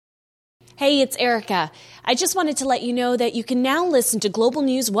Hey, it's Erica. I just wanted to let you know that you can now listen to Global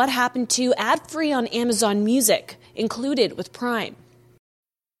News What Happened To ad-free on Amazon Music, included with Prime.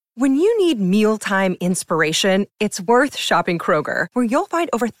 When you need mealtime inspiration, it's worth shopping Kroger, where you'll find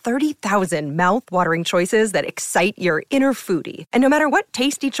over 30,000 mouth-watering choices that excite your inner foodie. And no matter what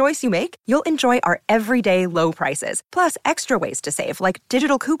tasty choice you make, you'll enjoy our everyday low prices, plus extra ways to save, like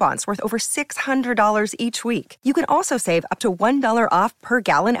digital coupons worth over $600 each week. You can also save up to $1 off per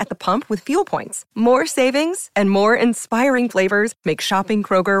gallon at the pump with fuel points. More savings and more inspiring flavors make shopping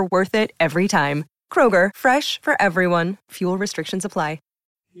Kroger worth it every time. Kroger, fresh for everyone. Fuel restrictions apply.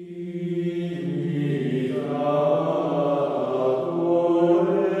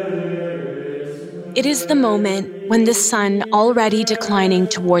 It is the moment when the sun, already declining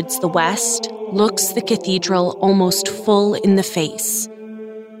towards the west, looks the cathedral almost full in the face.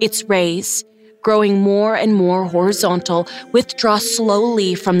 Its rays, growing more and more horizontal, withdraw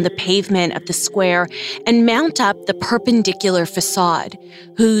slowly from the pavement of the square and mount up the perpendicular facade,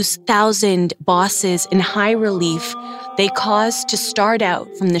 whose 1,000 bosses in high relief they cause to start out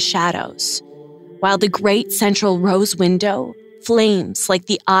from the shadows, while the great central rose window flames like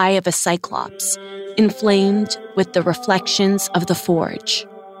the eye of a cyclops, inflamed with the reflections of the forge.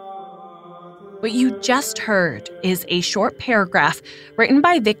 What you just heard is a short paragraph written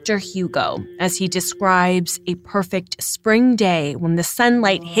by Victor Hugo as he describes a perfect spring day when the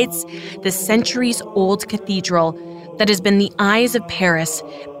sunlight hits the centuries-old cathedral that has been the eyes of Paris,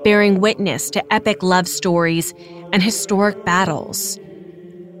 bearing witness to epic love stories and historic battles.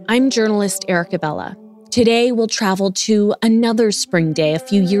 I'm journalist Erica Bella. Today we'll travel to another spring day a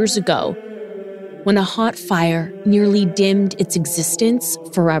few years ago when a hot fire nearly dimmed its existence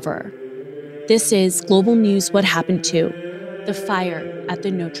forever. This is Global News What Happened To, the fire at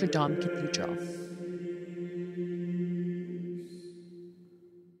the Notre Dame Cathedral.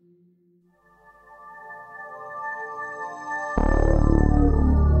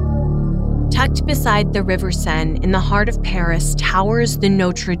 Tucked beside the River Seine in the heart of Paris towers the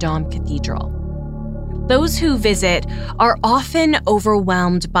Notre Dame Cathedral. Those who visit are often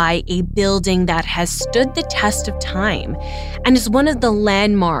overwhelmed by a building that has stood the test of time and is one of the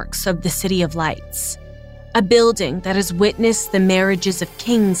landmarks of the City of Lights. A building that has witnessed the marriages of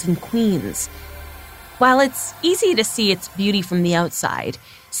kings and queens. While it's easy to see its beauty from the outside,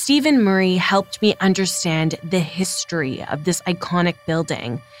 Stephen Murray helped me understand the history of this iconic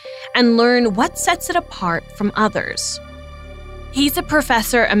building and learn what sets it apart from others. He's a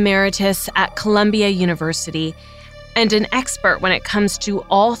professor emeritus at Columbia University and an expert when it comes to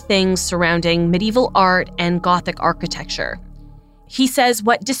all things surrounding medieval art and Gothic architecture. He says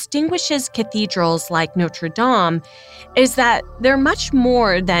what distinguishes cathedrals like Notre Dame is that they're much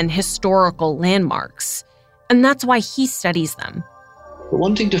more than historical landmarks, and that's why he studies them. But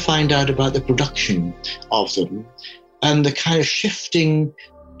wanting to find out about the production of them and the kind of shifting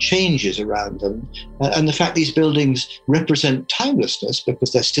changes around them, and the fact these buildings represent timelessness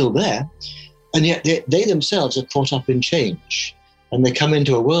because they're still there, and yet they themselves are caught up in change, and they come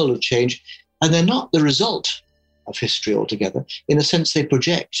into a world of change, and they're not the result of history altogether. In a sense, they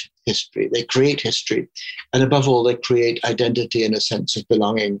project history, they create history, and above all, they create identity and a sense of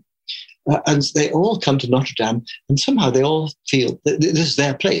belonging. And they all come to Notre Dame, and somehow they all feel that this is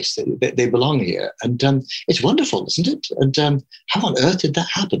their place, they belong here. And it's wonderful, isn't it? And how on earth did that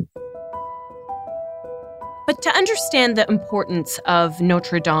happen? But to understand the importance of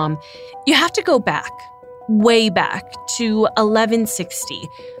Notre Dame, you have to go back, way back, to 1160,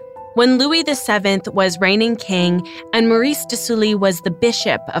 when Louis VII was reigning king and Maurice de Sully was the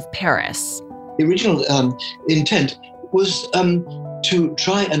Bishop of Paris. The original intent was to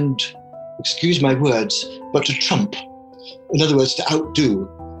try and, excuse my words, but to trump. In other words, to outdo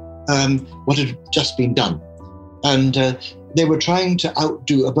what had just been done. And they were trying to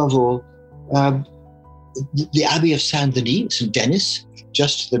outdo, above all, the Abbey of Saint-Denis, St. Denis,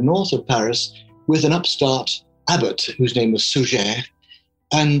 just to the north of Paris, with an upstart abbot whose name was Suger.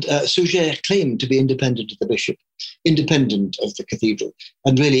 And Suger claimed to be independent of the bishop, independent of the cathedral.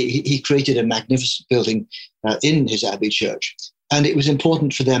 And really, he created a magnificent building in his abbey church. And it was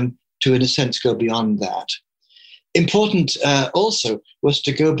important for them to, in a sense, go beyond that. Important also was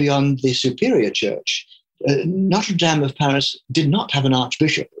to go beyond the superior church. Notre Dame of Paris did not have an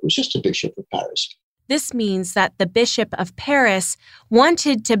archbishop. It was just a bishop of Paris. This means that the Bishop of Paris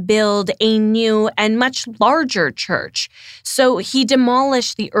wanted to build a new and much larger church. So he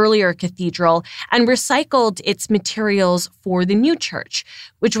demolished the earlier cathedral and recycled its materials for the new church,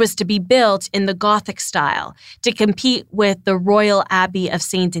 which was to be built in the Gothic style to compete with the Royal Abbey of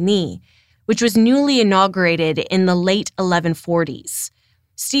Saint-Denis, which was newly inaugurated in the late 1140s.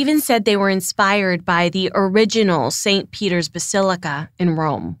 Stephen said they were inspired by the original St. Peter's Basilica in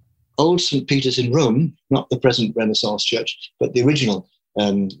Rome. Old St. Peter's in Rome, not the present Renaissance church, but the original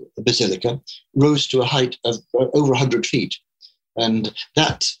basilica, rose to a height of over 100 feet. And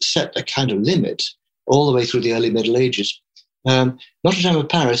that set a kind of limit all the way through the early Middle Ages. Notre Dame of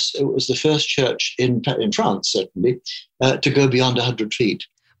Paris was the first church in France, certainly, to go beyond 100 feet.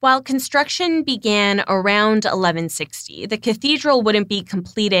 While construction began around 1160, the cathedral wouldn't be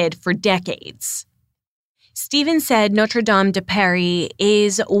completed for decades. Stephen said Notre Dame de Paris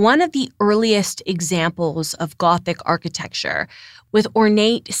is one of the earliest examples of Gothic architecture, with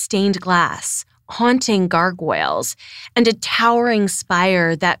ornate stained glass, haunting gargoyles, and a towering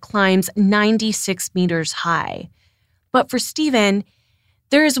spire that climbs 96 meters high. But for Stephen,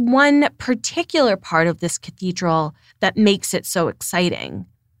 there is one particular part of this cathedral that makes it so exciting.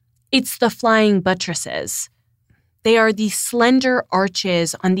 It's the flying buttresses. They are the slender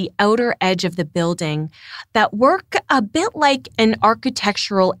arches on the outer edge of the building that work a bit like an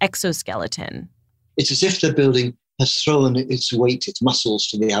architectural exoskeleton. It's as if the building has thrown its weight, its muscles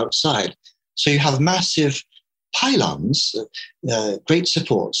to the outside. So you have massive pylons, great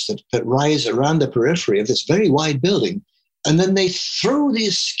supports that rise around the periphery of this very wide building. And then they throw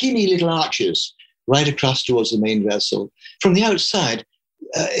these skinny little arches right across towards the main vessel. From the outside,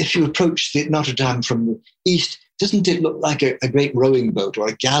 if you approach the Notre Dame from the east, doesn't it look like a great rowing boat or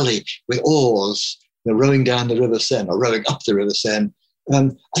a galley with oars, rowing down the River Seine or rowing up the River Seine?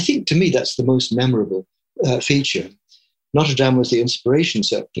 I think, to me, that's the most memorable feature. Notre Dame was the inspiration,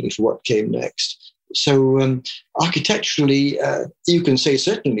 certainly, for what came next. So architecturally, you can say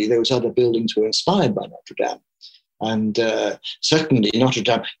certainly those other buildings were inspired by Notre Dame. And certainly Notre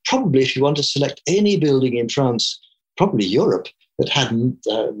Dame, probably if you want to select any building in France, probably Europe, that had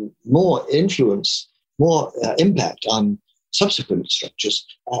more influence, more impact on subsequent structures,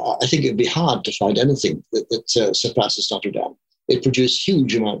 I think it would be hard to find anything that surpasses Notre Dame. It produced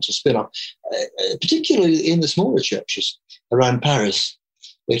huge amounts of spin-off, particularly in the smaller churches around Paris.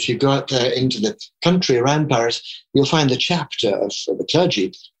 If you go out there into the country around Paris, you'll find the chapter of the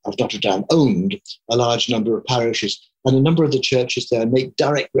clergy of Notre Dame owned a large number of parishes, and a number of the churches there make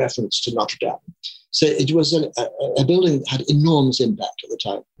direct reference to Notre Dame. So it was a building that had enormous impact at the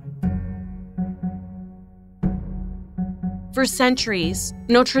time. For centuries,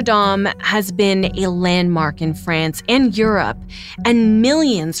 Notre Dame has been a landmark in France and Europe, and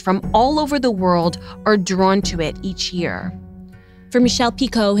millions from all over the world are drawn to it each year. For Michel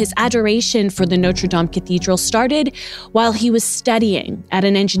Picot, his adoration for the Notre Dame Cathedral started while he was studying at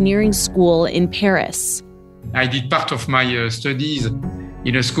an engineering school in Paris. I did part of my studies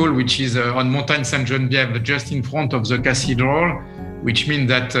in a school which is on Montagne Sainte-Geneviève, just in front of the cathedral, which means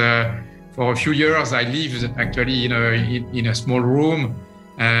that for a few years I lived actually in a small room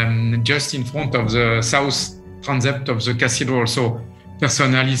just in front of the south transept of the cathedral. So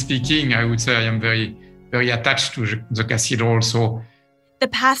personally speaking, I would say I am very, very attached to the cathedral. So the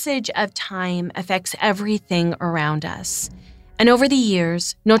passage of time affects everything around us. And over the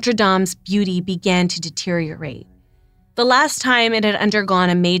years, Notre Dame's beauty began to deteriorate. The last time it had undergone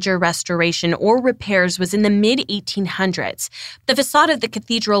a major restoration or repairs was in the mid-1800s. The facade of the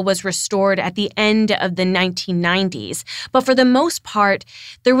cathedral was restored at the end of the 1990s, but for the most part,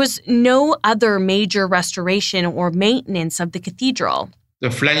 there was no other major restoration or maintenance of the cathedral. The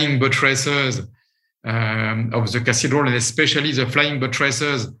flying buttresses of the cathedral, and especially the flying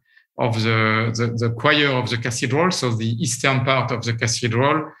buttresses of the choir of the cathedral, so the eastern part of the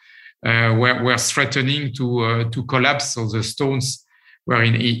cathedral, were threatening to collapse. So the stones were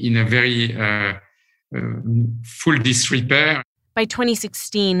in a very full disrepair. By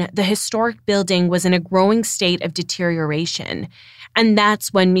 2016, the historic building was in a growing state of deterioration, and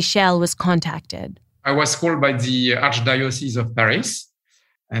that's when Michel was contacted. I was called by the Archdiocese of Paris,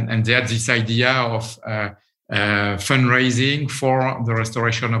 and they had this idea of fundraising for the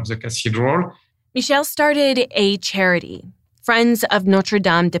restoration of the cathedral. Michel started a charity, Friends of Notre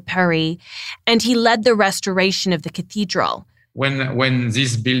Dame de Paris, and he led the restoration of the cathedral. When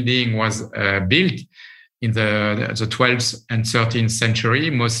this building was built in the 12th and 13th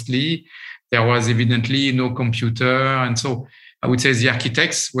century, mostly, there was evidently no computer. And so I would say the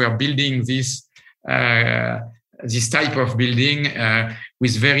architects were building this type of building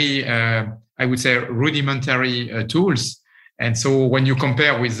with very, I would say, rudimentary tools. And so when you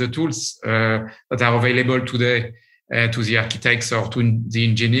compare with the tools that are available today to the architects or to the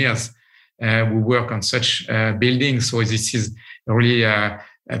engineers who work on such buildings, so this is really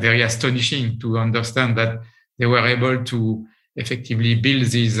very astonishing to understand that they were able to effectively build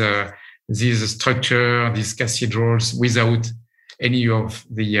these structures, these cathedrals, without any of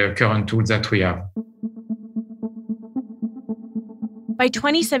the current tools that we have. By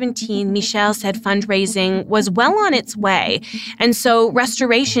 2017, Michel said fundraising was well on its way, and so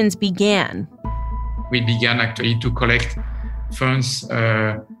restorations began. We began actually to collect funds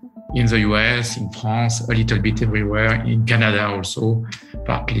in the US, in France, a little bit everywhere, in Canada also,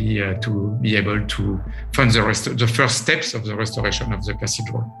 partly to be able to fund the first steps of the restoration of the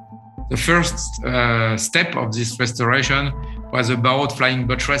cathedral. The first step of this restoration was about flying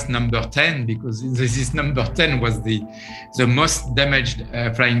buttress number 10, because this number 10 was the most damaged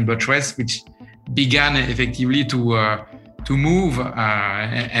flying buttress, which began effectively to move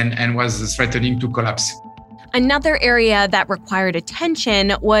and was threatening to collapse. Another area that required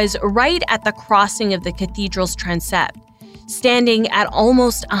attention was right at the crossing of the cathedral's transept, standing at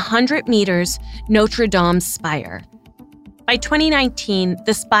almost 100 meters, Notre Dame's spire. By 2019,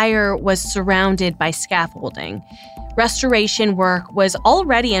 the spire was surrounded by scaffolding. Restoration work was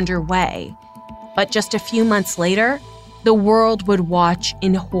already underway, but just a few months later, the world would watch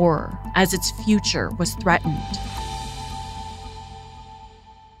in horror as its future was threatened.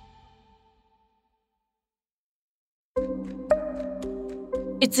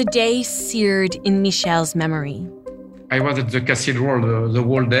 It's a day seared in Michel's memory. I was at the cathedral the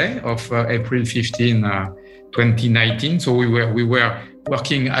whole day of April 15, 2019. So we were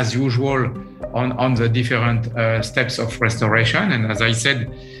working as usual on the different steps of restoration. And as I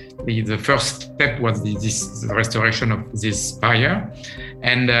said, the first step was the restoration of this spire.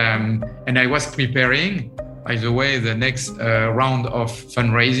 And I was preparing, by the way, the next round of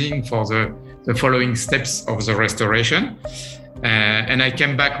fundraising for the following steps of the restoration. And I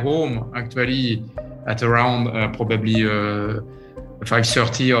came back home actually at around probably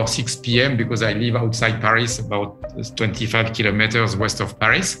 5:30 or 6 p.m. because I live outside Paris, about 25 kilometers west of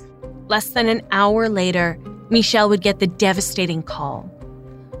Paris. Less than an hour later, Michel would get the devastating call.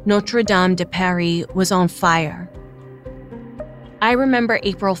 Notre Dame de Paris was on fire. I remember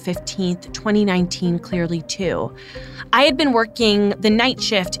April 15th, 2019 clearly too. I had been working the night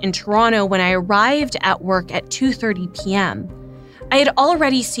shift in Toronto when I arrived at work at 2:30 p.m. I had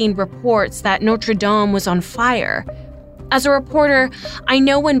already seen reports that Notre Dame was on fire. As a reporter, I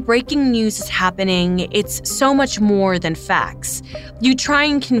know when breaking news is happening, it's so much more than facts. You try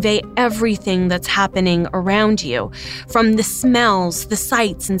and convey everything that's happening around you, from the smells, the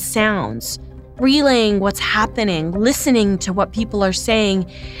sights and sounds, relaying what's happening, listening to what people are saying,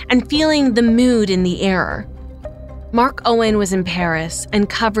 and feeling the mood in the air. Mark Owen was in Paris and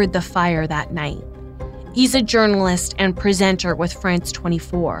covered the fire that night. He's a journalist and presenter with France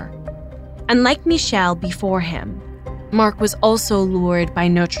 24. And like Michel before him, Mark was also lured by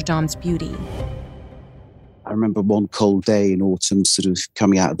Notre Dame's beauty. I remember one cold day in autumn sort of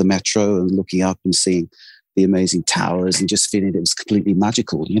coming out of the metro and looking up and seeing the amazing towers and just feeling it was completely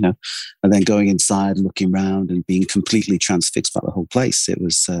magical, you know, and then going inside, looking around and being completely transfixed by the whole place. It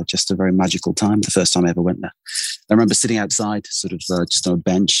was just a very magical time, the first time I ever went there. I remember sitting outside, sort of just on a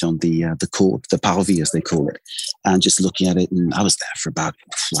bench on the court, the parvis as they call it, and just looking at it. And I was there for about,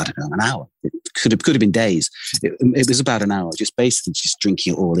 I don't know, an hour. It could have been days. It was about an hour, just basically just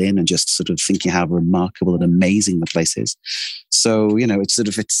drinking it all in and just sort of thinking how remarkable and amazing the place is. So, you know,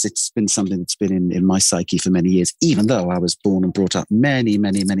 it's been something that's been in my psyche for many years, even though I was born and brought up many,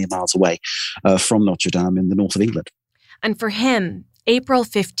 many, many miles away from Notre Dame in the north of England. And for him, April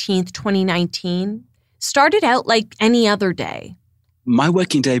 15th, 2019, started out like any other day. My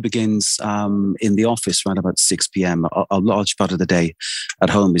working day begins in the office around about 6 p.m. A large part of the day at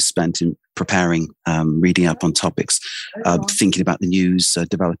home is spent in preparing, reading up on topics, thinking about the news,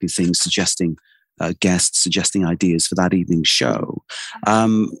 developing things, suggesting guests, suggesting ideas for that evening's show.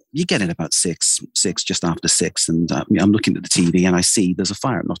 You get in about six, just after 6, and I'm looking at the TV and I see there's a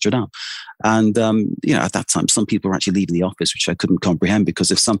fire at Notre Dame. And, you know, at that time, some people are actually leaving the office, which I couldn't comprehend, because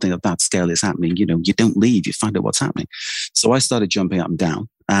if something of that scale is happening, you know, you don't leave, you find out what's happening. So I started jumping up and down,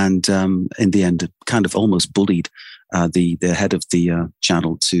 and in the end, kind of almost bullied the head of the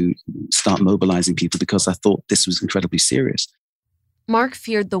channel to start mobilizing people, because I thought this was incredibly serious. Mark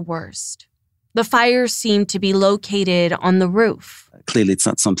feared the worst. The fire seemed to be located on the roof. Clearly, it's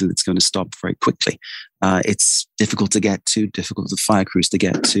not something that's going to stop very quickly. It's difficult to get to, difficult for fire crews to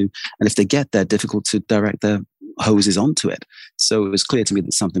get to. And if they get there, difficult to direct their hoses onto it. So it was clear to me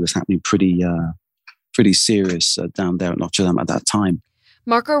that something was happening pretty serious down there at Notre Dame at that time.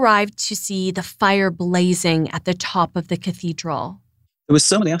 Mark arrived to see the fire blazing at the top of the cathedral. There were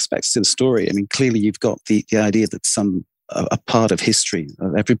so many aspects to the story. I mean, clearly you've got the idea that a part of history,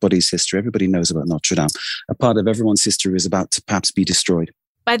 of everybody's history, everybody knows about Notre Dame. A part of everyone's history is about to perhaps be destroyed.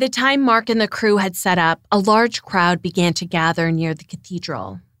 By the time Mark and the crew had set up, a large crowd began to gather near the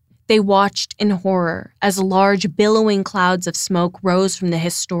cathedral. They watched in horror as large billowing clouds of smoke rose from the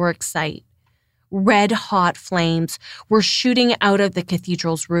historic site. Red-hot flames were shooting out of the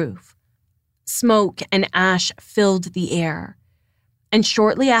cathedral's roof. Smoke and ash filled the air. And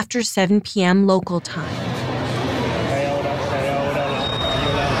shortly after 7 p.m. local time,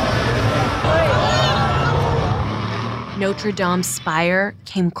 Notre Dame's spire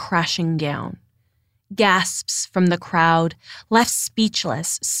came crashing down. Gasps from the crowd, left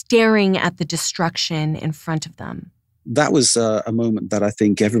speechless, staring at the destruction in front of them. That was a moment that I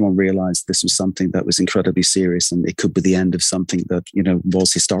think everyone realized this was something that was incredibly serious, and it could be the end of something that,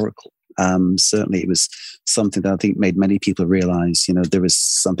 was historical. Certainly it was something that I think made many people realize, there is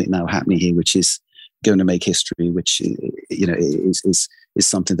something now happening here which is going to make history, which, is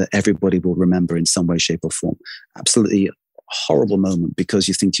something that everybody will remember in some way, shape or form. Absolutely horrible moment, because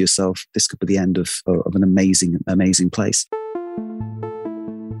you think to yourself, this could be the end of an amazing, amazing place.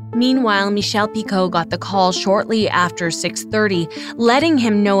 Meanwhile, Michel Picault got the call shortly after 6:30, letting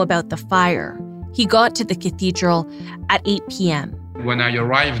him know about the fire. He got to the cathedral at 8 p.m. When I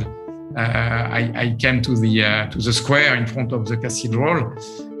arrived, I came to the square in front of the cathedral,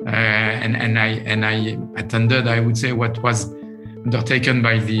 and I attended, I would say, what was undertaken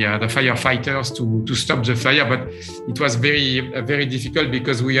by the firefighters to stop the fire. But it was very difficult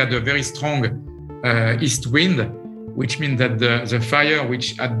because we had a very strong east wind, which means that the fire,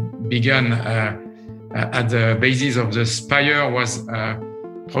 which had begun at the basis of the spire, was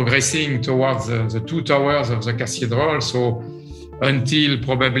progressing towards the two towers of the cathedral. So until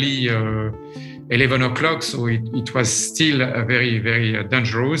probably 11 o'clock. So it was still very, very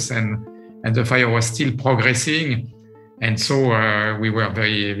dangerous, and the fire was still progressing. And so we were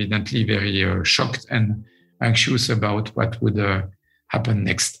very evidently very shocked and anxious about what would happen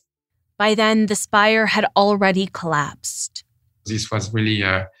next. By then, the spire had already collapsed. This was really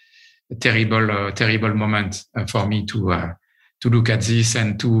a terrible moment for me to look at this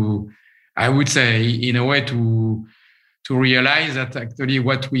and to, I would say, in a way, to realize that actually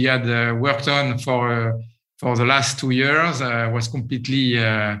what we had worked on for the last 2 years was completely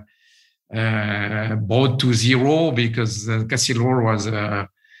brought to zero, because the cathedral was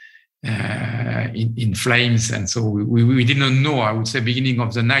in flames. And so we didn't know, I would say, beginning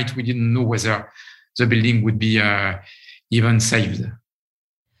of the night, we didn't know whether the building would be even saved.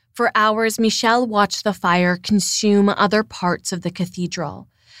 For hours, Michel watched the fire consume other parts of the cathedral.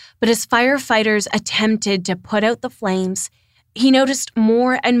 But as firefighters attempted to put out the flames, he noticed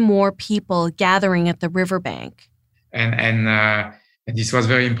more and more people gathering at the riverbank. And this was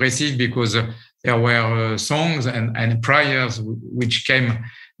very impressive, because there were songs and prayers which came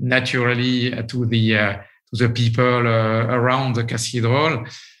naturally to the people around the cathedral.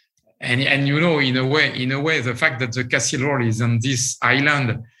 And in a way, the fact that the cathedral is on this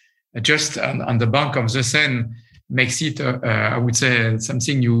island, just on the bank of the Seine, makes it, I would say,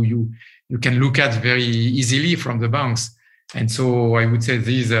 something you can look at very easily from the banks. And so I would say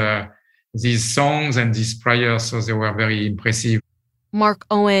these songs and these prayers, so they were very impressive. Mark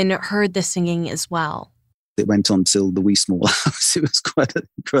Owen heard the singing as well. It went on till the wee small hours. It was quite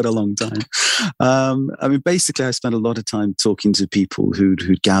a long time. Basically, I spent a lot of time talking to people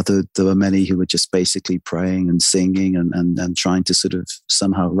who'd gathered. There were many who were just basically praying and singing and trying to sort of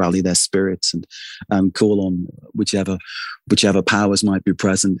somehow rally their spirits and call on whichever powers might be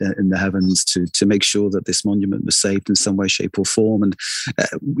present in the heavens to make sure that this monument was saved in some way, shape, or form. And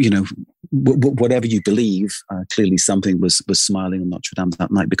whatever you believe, clearly something was smiling on Notre Dame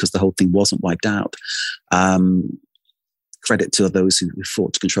that night, because the whole thing wasn't wiped out. Credit to those who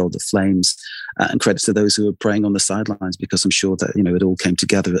fought to control the flames, and credit to those who were praying on the sidelines, because I'm sure that it all came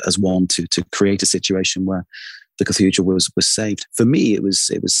together as one to create a situation where the cathedral was saved. For me, it was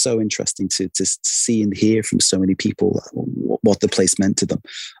so interesting to see and hear from so many people what the place meant to them.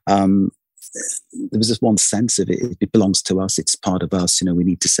 There was just one sense of it belongs to us, it's part of us, we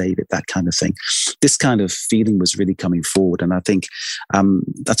need to save it, that kind of thing. This kind of feeling was really coming forward, and I think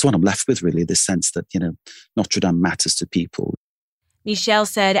that's what I'm left with, really, this sense that Notre Dame matters to people. Michel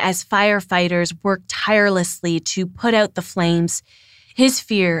said as firefighters worked tirelessly to put out the flames, his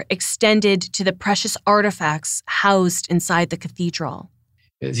fear extended to the precious artifacts housed inside the cathedral.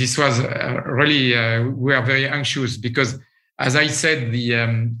 This was really, we are very anxious, because as I said,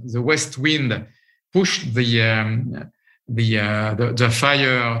 the west wind pushed the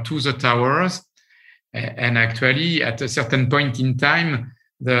fire to the towers, and actually at a certain point in time,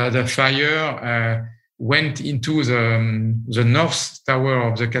 the fire went into the north tower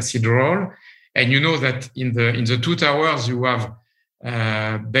of the cathedral. And you know that in the two towers you have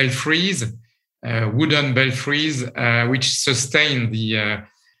belfries, wooden belfries, which sustain the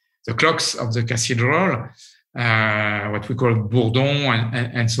clocks of the cathedral, what we call bourdon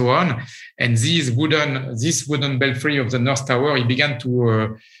and so on. And this wooden belfry of the North Tower, it began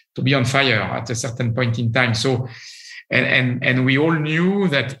to be on fire at a certain point in time. So, and we all knew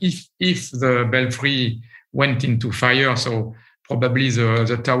that if the belfry went into fire, so probably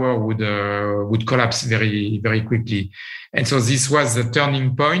the tower would collapse very, very quickly. And so this was the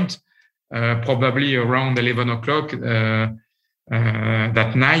turning point, probably around 11 o'clock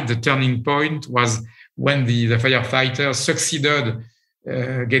that night. The turning point was when the firefighters succeeded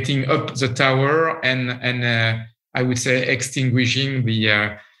getting up the tower and I would say extinguishing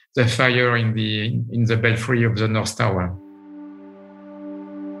the fire in the belfry of the North Tower.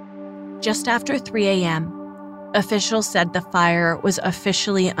 Just after 3 a.m., officials said the fire was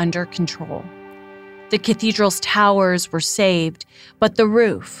officially under control. The cathedral's towers were saved, but the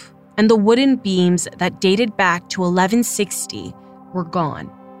roof and the wooden beams that dated back to 1160 were gone.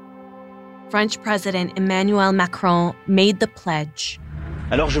 French President Emmanuel Macron made the pledge.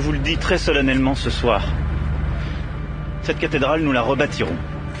 Alors je vous le dis très solennellement ce soir. Cette cathédrale, nous la rebâtirons.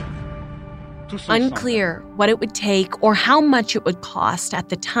 Unclear what it would take or how much it would cost at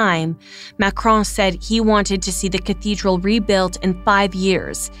the time, Macron said he wanted to see the cathedral rebuilt in 5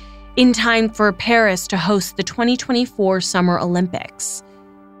 years, in time for Paris to host the 2024 Summer Olympics.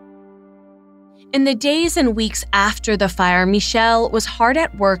 In the days and weeks after the fire, Michel was hard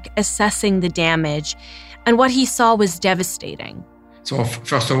at work assessing the damage, and what he saw was devastating. So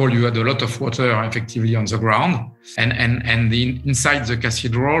first of all, you had a lot of water effectively on the ground, and inside the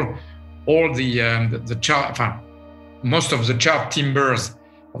cathedral, all most of the charred timbers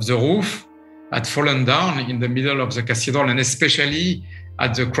of the roof had fallen down in the middle of the cathedral, and especially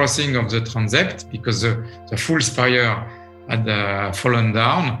at the crossing of the transept, because the full spire had fallen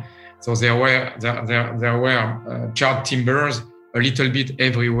down. So there were charred timbers a little bit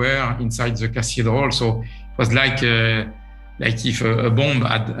everywhere inside the cathedral. So it was like if a bomb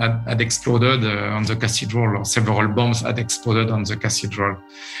had exploded on the cathedral, or several bombs had exploded on the cathedral.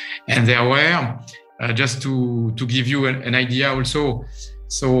 And there were, just to give you an idea also,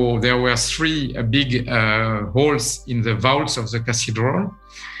 so there were 3 big holes in the vaults of the cathedral.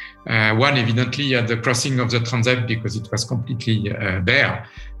 One evidently at the crossing of the transept because it was completely bare,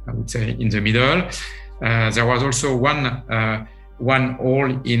 I would say, in the middle. There was also one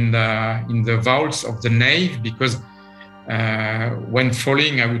hole in the vaults of the nave because when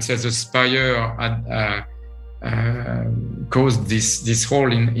falling, I would say the spire had caused this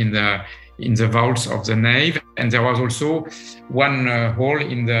hole in the vaults of the nave, and there was also one hole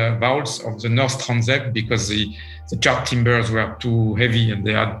in the vaults of the north transept because the charred timbers were too heavy and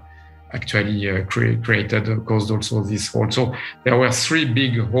they had actually caused also this hole. So there were 3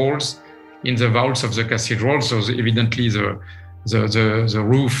 big holes in the vaults of the cathedral. So evidently the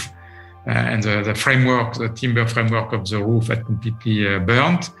roof and the framework, the timber framework of the roof had completely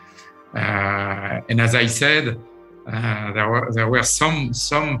burnt. And as I said, there were some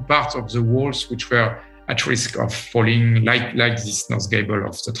parts of the walls which were at risk of falling, like this north gable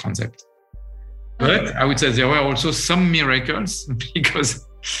of the transept. But I would say there were also some miracles because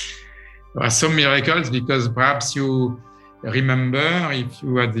perhaps you remember, if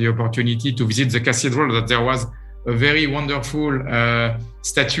you had the opportunity to visit the cathedral, that there was a very wonderful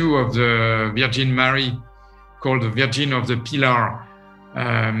statue of the Virgin Mary called the Virgin of the Pillar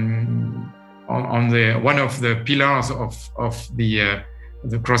on one of the pillars of the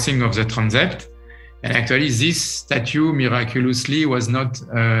crossing of the transept. And actually, this statue miraculously was not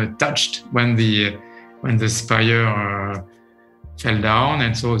touched when the spire fell down,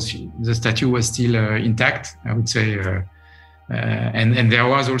 and so the statue was still intact, I would say. And there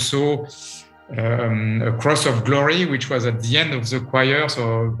was also a cross of glory, which was at the end of the choir,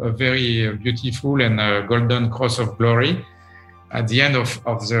 so a very beautiful and golden cross of glory at the end of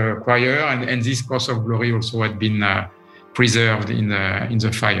the choir, and this cross of glory also had been preserved in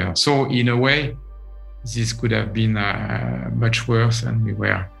the fire. So in a way, this could have been much worse, and we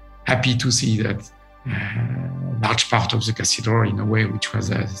were happy to see that large part of the cathedral in a way which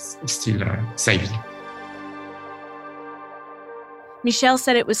was still saved. Michel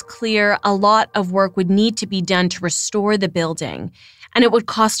said it was clear a lot of work would need to be done to restore the building, and it would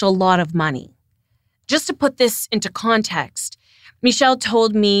cost a lot of money. Just to put this into context, Michel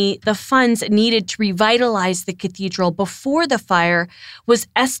told me the funds needed to revitalize the cathedral before the fire was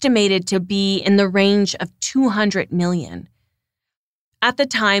estimated to be in the range of $200 million. At the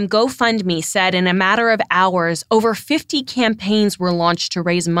time, GoFundMe said in a matter of hours, over 50 campaigns were launched to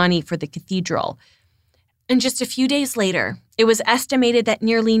raise money for the cathedral. And just a few days later, it was estimated that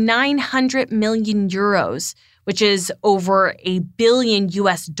nearly 900 million euros, which is over $1 billion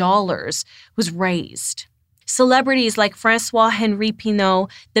US, was raised. Celebrities like François-Henri Pinault,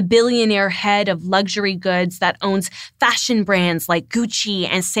 the billionaire head of luxury goods that owns fashion brands like Gucci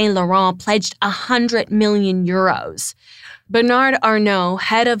and Saint Laurent, pledged 100 million euros. Bernard Arnault,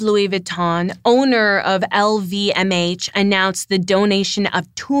 head of Louis Vuitton, owner of LVMH, announced the donation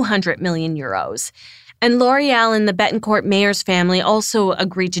of 200 million euros. And L'Oreal and the Bettencourt Meyers family also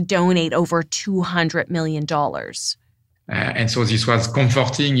agreed to donate over $200 million. And so this was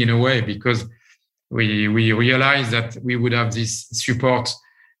comforting in a way because we realized that we would have this support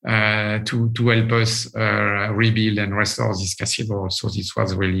to help us rebuild and restore this cathedral. So this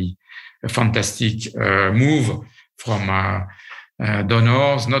was really a fantastic move from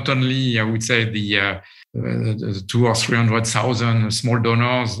donors. Not only, I would say, the 200,000 or 300,000 small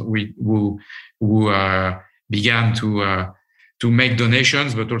donors who began to make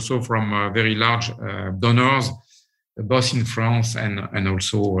donations, but also from very large donors, both in France and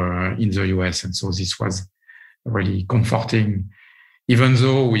also in the US. And so this was really comforting, even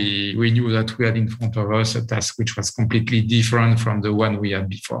though we knew that we had in front of us a task which was completely different from the one we had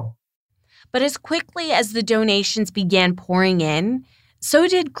before. But as quickly as the donations began pouring in, so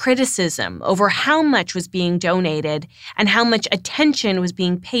did criticism over how much was being donated and how much attention was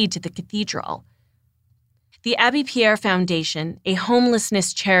being paid to the cathedral. The Abbé Pierre Foundation, a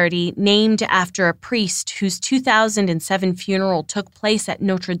homelessness charity named after a priest whose 2007 funeral took place at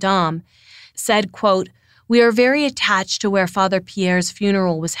Notre Dame, said, quote, "We are very attached to where Father Pierre's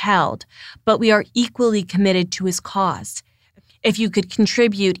funeral was held, but we are equally committed to his cause. If you could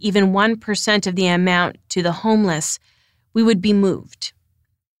contribute even 1% of the amount to the homeless, we would be moved."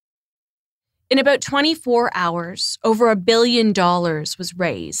 In about 24 hours, over $1 billion was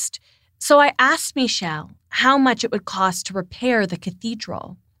raised. So I asked Michel how much it would cost to repair the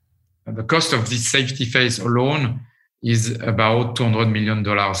cathedral. The cost of this safety phase alone is about $200 million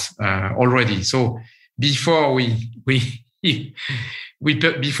already. So before we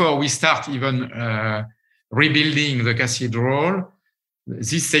start even rebuilding the cathedral,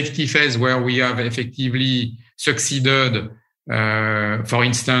 this safety phase where we have effectively succeeded, for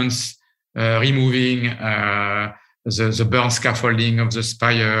instance, removing the burn scaffolding of the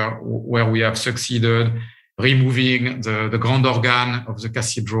spire, where we have succeeded removing the grand organ of the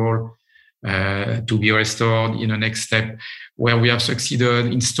cathedral to be restored in the next step, where we have succeeded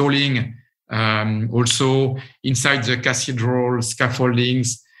installing also inside the cathedral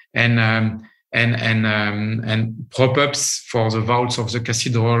scaffoldings and prop-ups for the vaults of the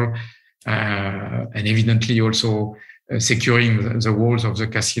cathedral, and evidently also securing the walls of the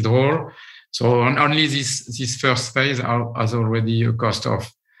cathedral. So only this first phase has already a cost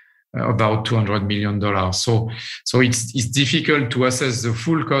of about $200 million. So it's difficult to assess the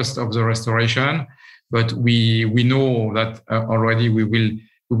full cost of the restoration, but we know that already we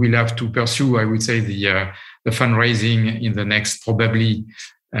will have to pursue, I would say, the fundraising in the next probably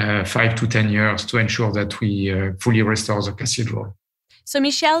 5 to 10 years to ensure that we fully restore the cathedral. So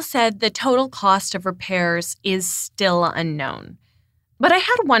Michel said the total cost of repairs is still unknown. But I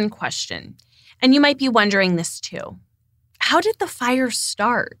had one question, and you might be wondering this too. How did the fire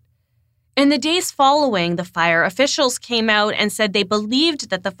start? In the days following the fire, officials came out and said they believed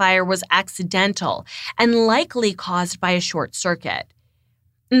that the fire was accidental and likely caused by a short circuit.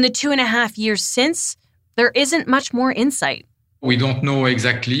 In the 2.5 years since, there isn't much more insight. We don't know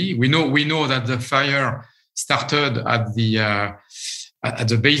exactly. We know that the fire started at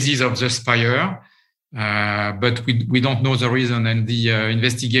the basis of the spire, but we don't know the reason. And the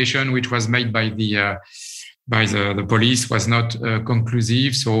investigation which was made by the police was not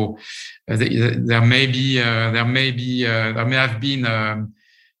conclusive. So there may have been a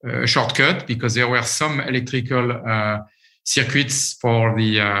shortcut because there were some electrical circuits for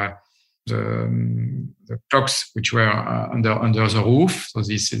the clocks which were under the roof. So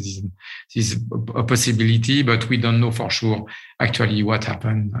this is a possibility, but we don't know for sure actually what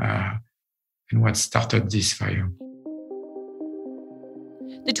happened and what started this fire.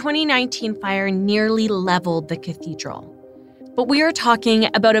 The 2019 fire nearly leveled the cathedral. But we are talking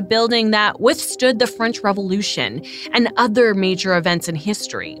about a building that withstood the French Revolution and other major events in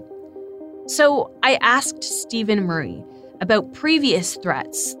history. So I asked Stephen Murray about previous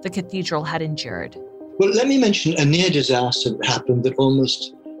threats the cathedral had endured. Well, let me mention a near disaster that happened that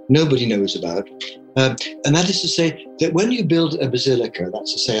almost nobody knows about. And that is to say that when you build a basilica,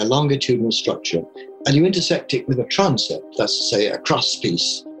 that's to say a longitudinal structure, and you intersect it with a transept, that's to say a cross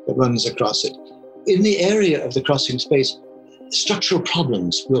piece that runs across it, in the area of the crossing space, structural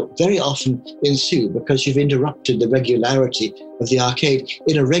problems will very often ensue because you've interrupted the regularity of the arcade.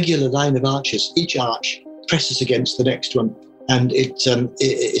 In a regular line of arches, each arch presses against the next one, and it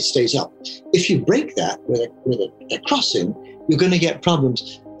stays up. If you break that with a crossing, you're going to get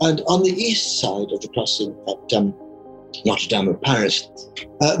problems. And on the east side of the crossing at Notre Dame of Paris,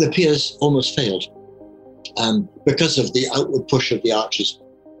 the piers almost failed because of the outward push of the arches.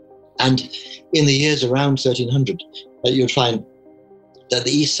 And in the years around 1300, you'd find that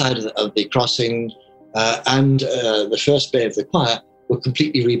the east side of the crossing and the first bay of the choir were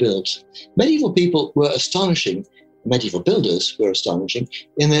completely rebuilt. Medieval people were astonishing. Medieval builders were astonishing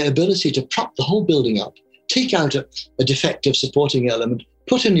in their ability to prop the whole building up, take out a defective supporting element,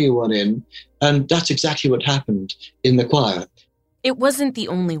 put a new one in, and that's exactly what happened in the choir. It wasn't the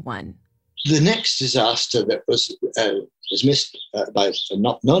only one. The next disaster that was missed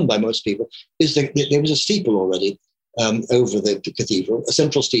not known by most people, is that there was a steeple already over the cathedral, a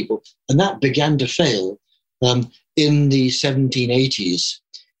central steeple, and that began to fail in the 1780s.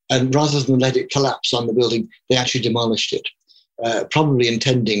 And rather than let it collapse on the building, they actually demolished it, probably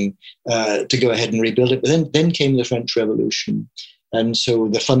intending to go ahead and rebuild it. But then came the French Revolution. And so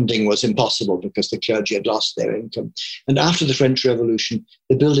the funding was impossible because the clergy had lost their income. And after the French Revolution,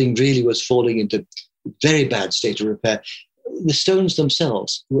 the building really was falling into very bad state of repair. The stones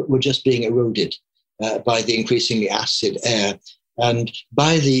themselves were just being eroded by the increasingly acid air. And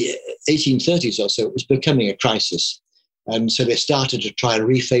by the 1830s or so, it was becoming a crisis. And so they started to try and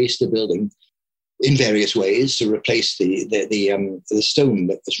reface the building in various ways to replace the stone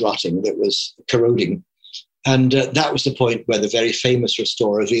that was rotting, that was corroding. And that was the point where the very famous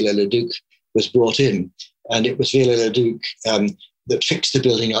restorer, Viollet-le-Duc, was brought in. And it was Viollet-le-Duc that fixed the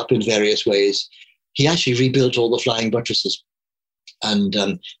building up in various ways. He actually rebuilt all the flying buttresses and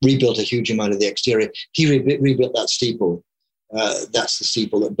rebuilt a huge amount of the exterior. He rebuilt that steeple. That's the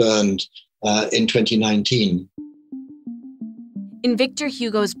steeple that burned in 2019. In Victor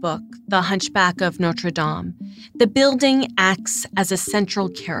Hugo's book, The Hunchback of Notre Dame, the building acts as a central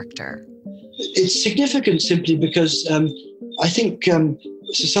character. It's significant simply because I think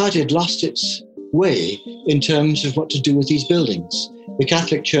society had lost its way in terms of what to do with these buildings. The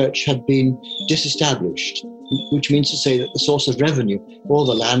Catholic Church had been disestablished, which means to say that the source of revenue, all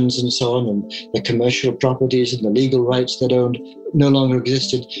the lands and so on, and the commercial properties and the legal rights that owned, no longer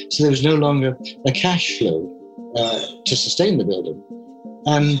existed. So there was no longer a cash flow to sustain the building.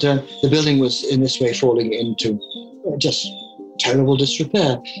 And the building was in this way falling into just terrible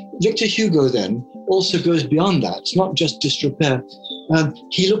disrepair. Victor Hugo then also goes beyond that. It's not just disrepair.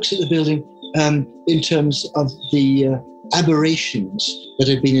 He looks at the building in terms of the aberrations that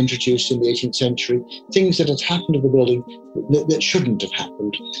had been introduced in the 18th century, things that had happened to the building that shouldn't have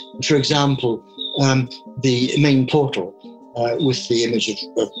happened. For example, the main portal with the image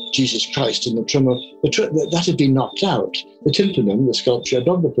of Jesus Christ in the trimmer, that had been knocked out. The tympanum, the sculpture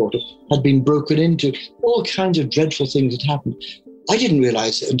above the portal, had been broken into. All kinds of dreadful things had happened. I didn't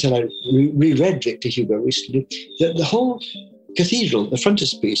realize until I reread Victor Hugo recently that the whole cathedral, the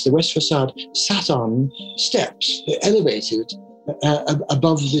frontispiece, the west facade, sat on steps, elevated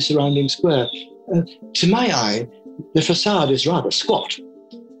above the surrounding square. To my eye, the facade is rather squat.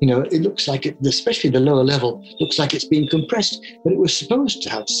 You know, it looks like it, especially the lower level, looks like it's been compressed, but it was supposed to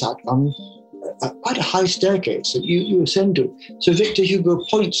have sat on quite a high staircase that you ascend to. So Victor Hugo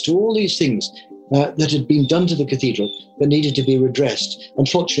points to all these things that had been done to the cathedral that needed to be redressed.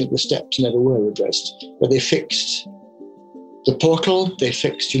 Unfortunately, the steps never were redressed, but they fixed the portal, they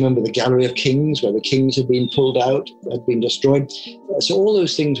fixed, you remember, the Gallery of Kings, where the kings had been pulled out, had been destroyed. So all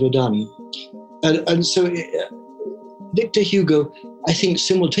those things were done. And so Victor Hugo, I think,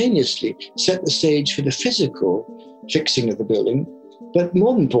 simultaneously set the stage for the physical fixing of the building, but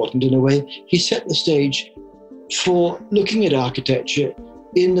more important, in a way, he set the stage for looking at architecture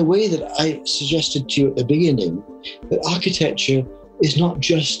in the way that I suggested to you at the beginning, that architecture is not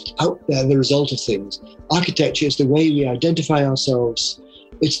just out there, the result of things. Architecture is the way we identify ourselves.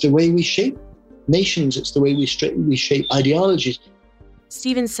 It's the way we shape nations. It's the way we shape ideologies.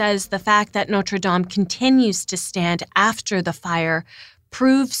 Stephen says the fact that Notre Dame continues to stand after the fire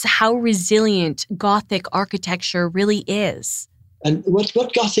proves how resilient Gothic architecture really is. And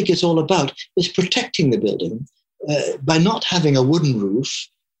what Gothic is all about is protecting the building by not having a wooden roof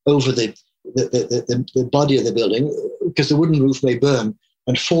over the body of the building, because the wooden roof may burn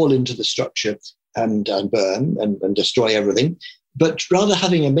and fall into the structure and burn and destroy everything, but rather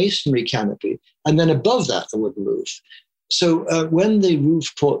having a masonry canopy and then above that a wooden roof. So when the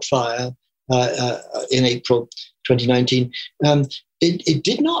roof caught fire in April 2019, it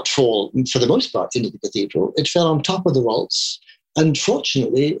did not fall, for the most part, into the cathedral. It fell on top of the vaults.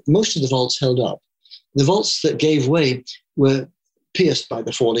 Unfortunately, most of the vaults held up. The vaults that gave way were pierced by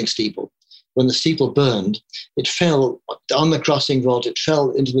the falling steeple. When the steeple burned, it fell on the crossing vault, it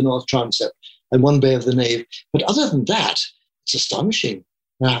fell into the north transept and one bay of the nave. But other than that, it's astonishing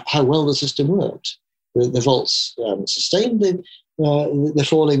how well the system worked. The vaults sustained the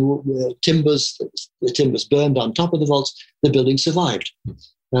falling timbers. The timbers burned on top of the vaults. The building survived.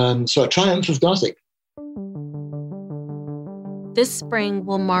 So a triumph of Gothic. This spring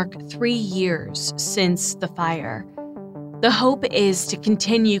will mark 3 years since the fire. The hope is to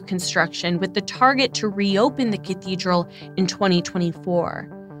continue construction with the target to reopen the cathedral in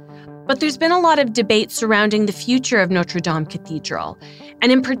 2024. But there's been a lot of debate surrounding the future of Notre Dame Cathedral,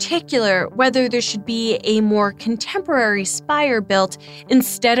 and in particular, whether there should be a more contemporary spire built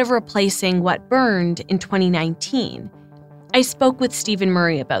instead of replacing what burned in 2019. I spoke with Stephen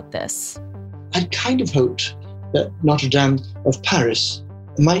Murray about this. I kind of hoped that Notre Dame of Paris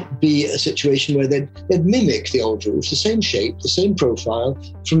might be a situation where they'd mimic the old roof, the same shape, the same profile.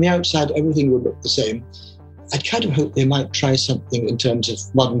 From the outside, everything would look the same. I kind of hope they might try something in terms of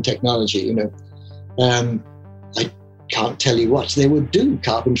modern technology, I can't tell you what they would do.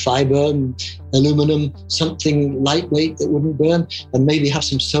 Carbon fiber, aluminum, something lightweight that wouldn't burn, and maybe have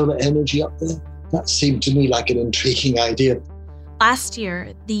some solar energy up there. That seemed to me like an intriguing idea. Last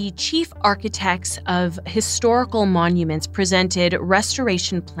year, the chief architects of historical monuments presented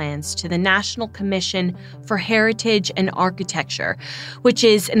restoration plans to the National Commission for Heritage and Architecture, which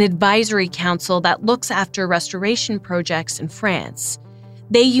is an advisory council that looks after restoration projects in France.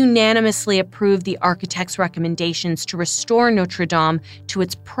 They unanimously approved the architects' recommendations to restore Notre Dame to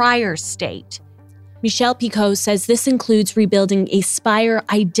its prior state. Michel Picot says this includes rebuilding a spire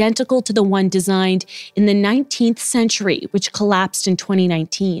identical to the one designed in the 19th century, which collapsed in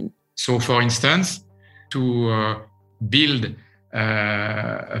 2019. So, for instance, to build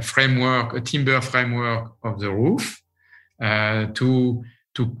a timber framework of the roof, to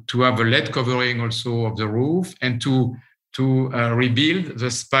have a lead covering also of the roof, and to rebuild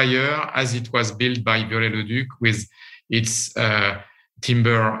the spire as it was built by Viollet-le-Duc with its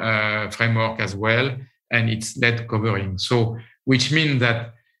timber framework as well, and its lead covering. So, which means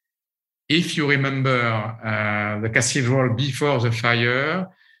that if you remember the cathedral before the fire,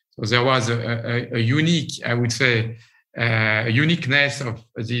 so there was a unique, I would say, uniqueness of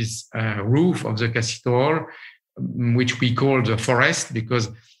this roof of the cathedral, which we call the forest, because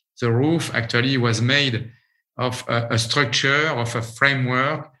the roof actually was made of a structure, of a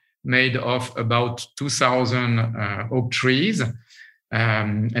framework made of about 2,000 oak trees.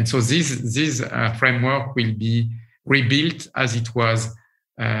 And so this framework will be rebuilt as it was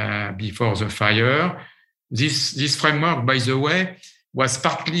before the fire. This framework, by the way, was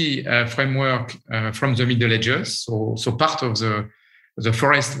partly a framework from the Middle Ages. So part of the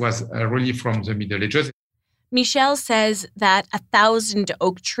forest was really from the Middle Ages. Michel says that 1,000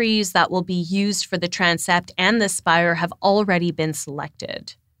 oak trees that will be used for the transept and the spire have already been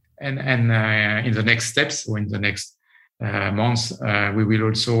selected. And in the next steps, or in the next months, we will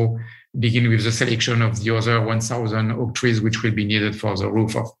also begin with the selection of the other 1,000 oak trees which will be needed for the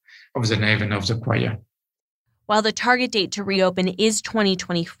roof of the nave and of the choir. While the target date to reopen is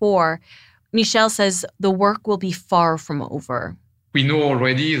 2024, Michel says the work will be far from over. We know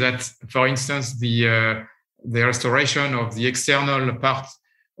already that, for instance, the restoration of the external part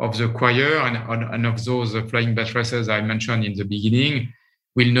of the choir and of those flying buttresses I mentioned in the beginning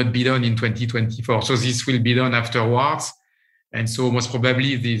will not be done in 2024. So this will be done afterwards. And so most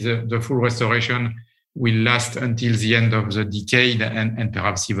probably the full restoration will last until the end of the decade and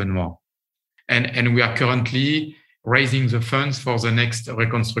perhaps even more. And we are currently raising the funds for the next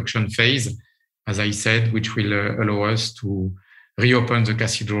reconstruction phase, as I said, which will allow us to reopen the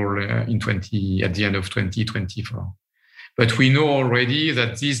cathedral at the end of 2024. But we know already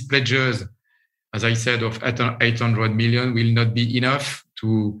that these pledges, as I said, of 800 million will not be enough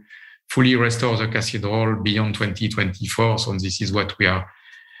to fully restore the cathedral beyond 2024. So this is what we are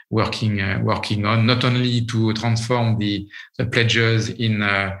working on, not only to transform the pledges in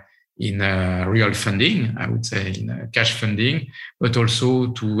real funding, I would say, in cash funding, but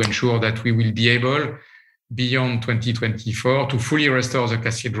also to ensure that we will be able, beyond 2024, to fully restore the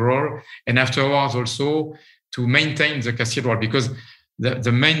cathedral, and afterwards also to maintain the cathedral, because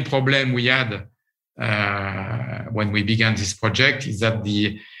the main problem we had when we began this project is that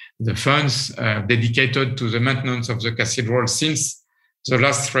the funds dedicated to the maintenance of the cathedral since the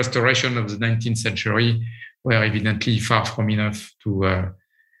last restoration of the 19th century were evidently far from enough to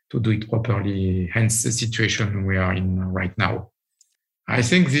do it properly, hence the situation we are in right now. I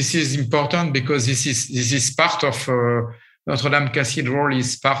think this is important because this is part of Notre Dame Cathedral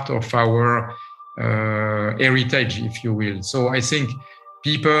is part of our heritage, if you will. So I think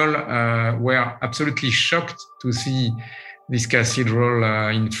people were absolutely shocked to see this cathedral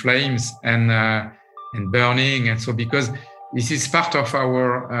in flames and burning. And so because this is part of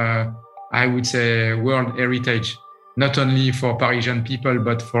our, I would say, world heritage, not only for Parisian people,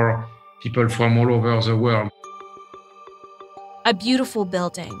 but for people from all over the world. A beautiful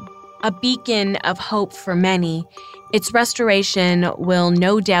building, a beacon of hope for many. Its restoration will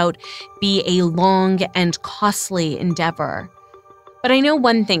no doubt be a long and costly endeavor. But I know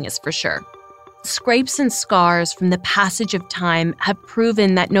one thing is for sure. Scrapes and scars from the passage of time have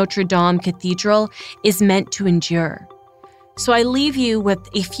proven that Notre Dame Cathedral is meant to endure. So I leave you with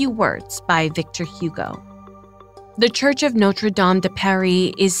a few words by Victor Hugo. The Church of Notre Dame de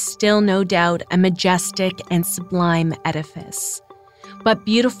Paris is still no doubt a majestic and sublime edifice. But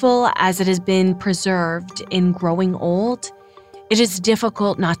beautiful as it has been preserved in growing old, it is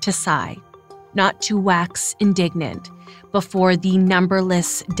difficult not to sigh, not to wax indignant before the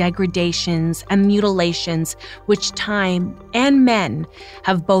numberless degradations and mutilations which time and men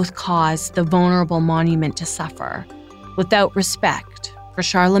have both caused the vulnerable monument to suffer, without respect for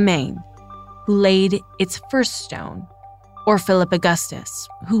Charlemagne, who laid its first stone, or Philip Augustus,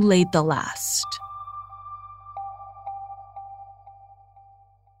 who laid the last.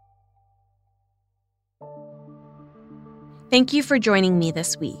 Thank you for joining me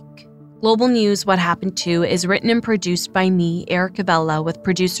this week. Global News What Happened To is written and produced by me, Erica Vella, with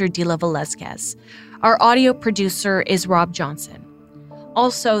producer Dila Velazquez. Our audio producer is Rob Johnson.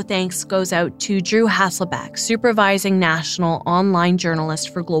 Also, thanks goes out to Drew Hasselbeck, supervising national online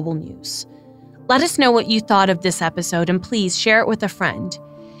journalist for Global News. Let us know what you thought of this episode, and please share it with a friend.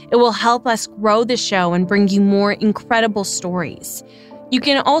 It will help us grow the show and bring you more incredible stories. You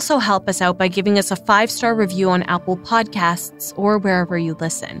can also help us out by giving us a 5-star review on Apple Podcasts or wherever you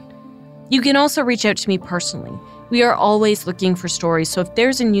listen. You can also reach out to me personally. We are always looking for stories, so if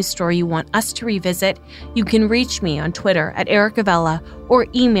there's a new story you want us to revisit, you can reach me on Twitter at Erica Vella or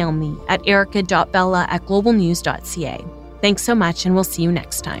email me at erica.vella@globalnews.ca. Thanks so much, and we'll see you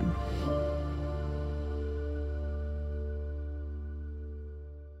next time.